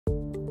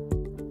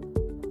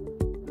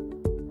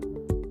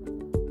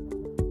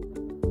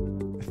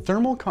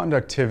Thermal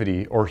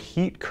conductivity, or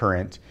heat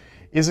current,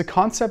 is a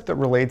concept that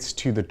relates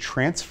to the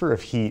transfer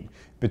of heat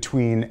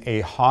between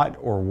a hot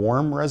or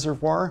warm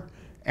reservoir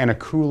and a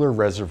cooler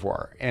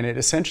reservoir. And it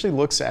essentially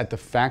looks at the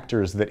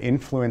factors that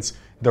influence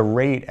the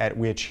rate at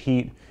which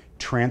heat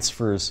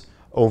transfers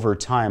over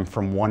time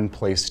from one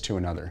place to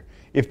another.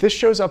 If this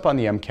shows up on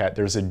the MCAT,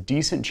 there's a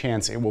decent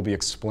chance it will be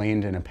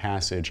explained in a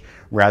passage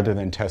rather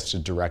than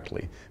tested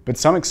directly. But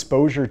some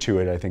exposure to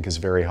it, I think, is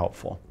very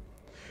helpful.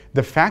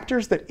 The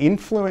factors that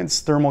influence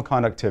thermal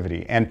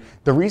conductivity, and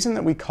the reason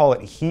that we call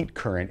it heat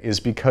current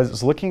is because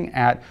it's looking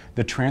at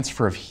the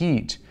transfer of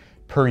heat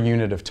per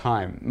unit of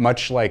time,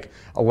 much like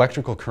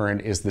electrical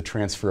current is the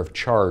transfer of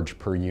charge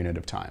per unit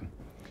of time.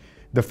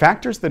 The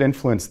factors that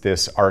influence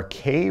this are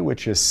K,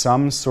 which is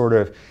some sort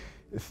of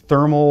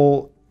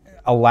thermal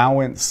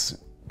allowance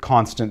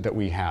constant that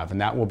we have, and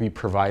that will be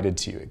provided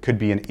to you. It could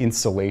be an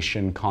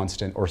insulation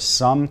constant or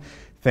something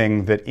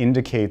that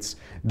indicates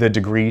the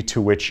degree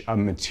to which a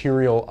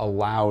material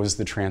allows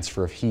the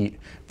transfer of heat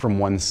from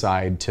one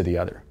side to the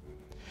other.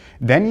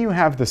 Then you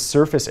have the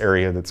surface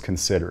area that's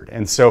considered.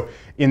 And so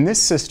in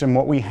this system,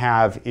 what we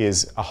have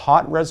is a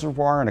hot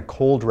reservoir and a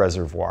cold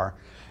reservoir.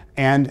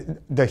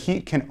 And the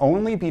heat can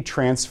only be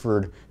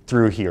transferred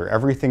through here.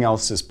 Everything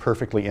else is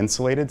perfectly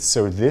insulated,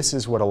 so this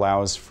is what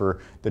allows for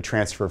the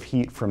transfer of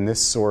heat from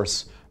this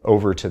source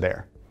over to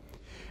there.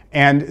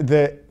 And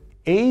the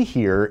A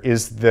here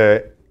is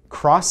the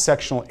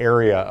cross-sectional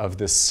area of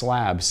this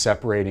slab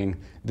separating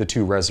the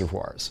two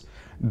reservoirs.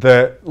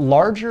 The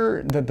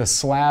larger that the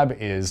slab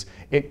is,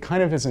 it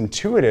kind of is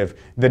intuitive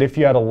that if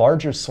you had a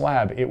larger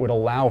slab, it would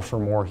allow for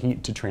more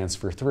heat to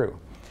transfer through.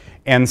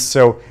 And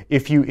so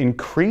if you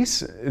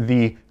increase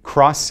the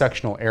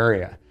cross-sectional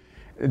area,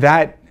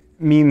 that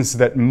means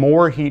that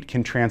more heat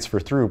can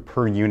transfer through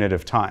per unit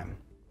of time.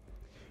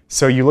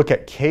 So you look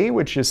at K,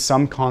 which is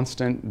some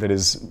constant that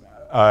is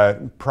a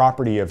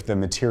property of the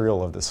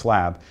material of the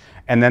slab,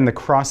 and then the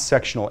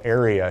cross-sectional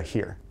area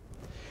here.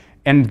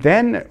 And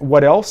then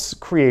what else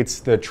creates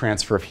the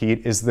transfer of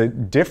heat is the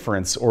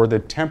difference or the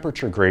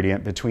temperature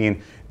gradient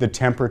between the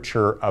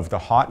temperature of the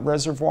hot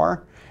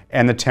reservoir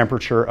and the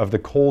temperature of the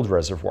cold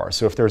reservoir.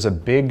 So if there's a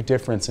big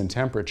difference in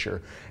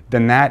temperature,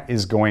 then that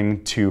is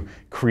going to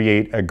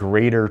create a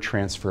greater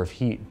transfer of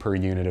heat per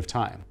unit of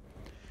time.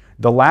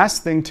 The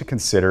last thing to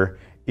consider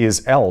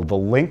is L, the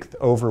length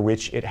over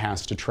which it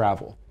has to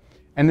travel.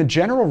 And the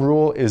general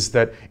rule is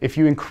that if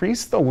you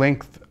increase the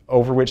length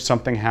over which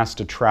something has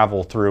to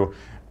travel through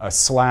a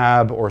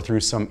slab or through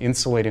some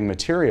insulating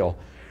material,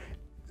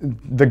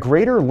 the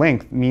greater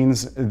length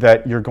means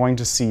that you're going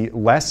to see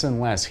less and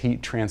less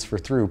heat transfer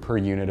through per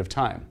unit of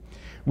time.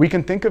 We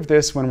can think of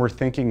this when we're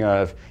thinking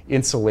of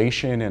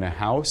insulation in a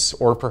house,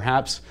 or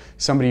perhaps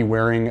somebody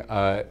wearing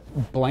a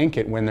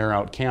blanket when they're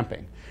out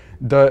camping.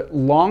 The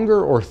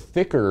longer or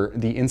thicker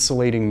the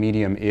insulating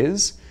medium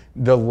is,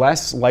 the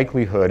less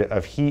likelihood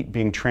of heat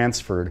being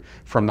transferred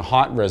from the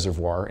hot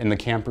reservoir, in the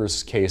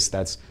camper's case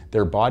that's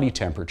their body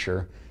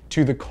temperature,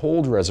 to the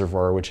cold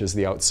reservoir, which is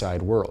the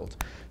outside world.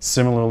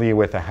 Similarly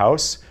with a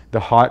house, the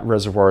hot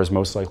reservoir is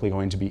most likely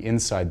going to be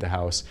inside the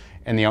house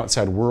and the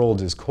outside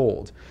world is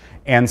cold.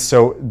 And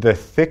so the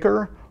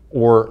thicker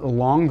or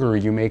longer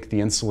you make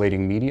the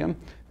insulating medium,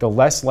 the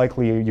less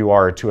likely you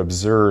are to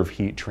observe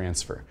heat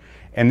transfer.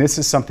 And this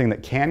is something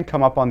that can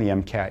come up on the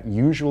MCAT,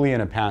 usually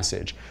in a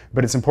passage,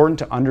 but it's important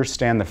to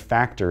understand the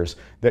factors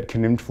that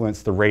can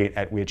influence the rate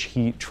at which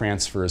heat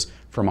transfers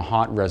from a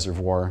hot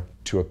reservoir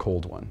to a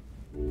cold one.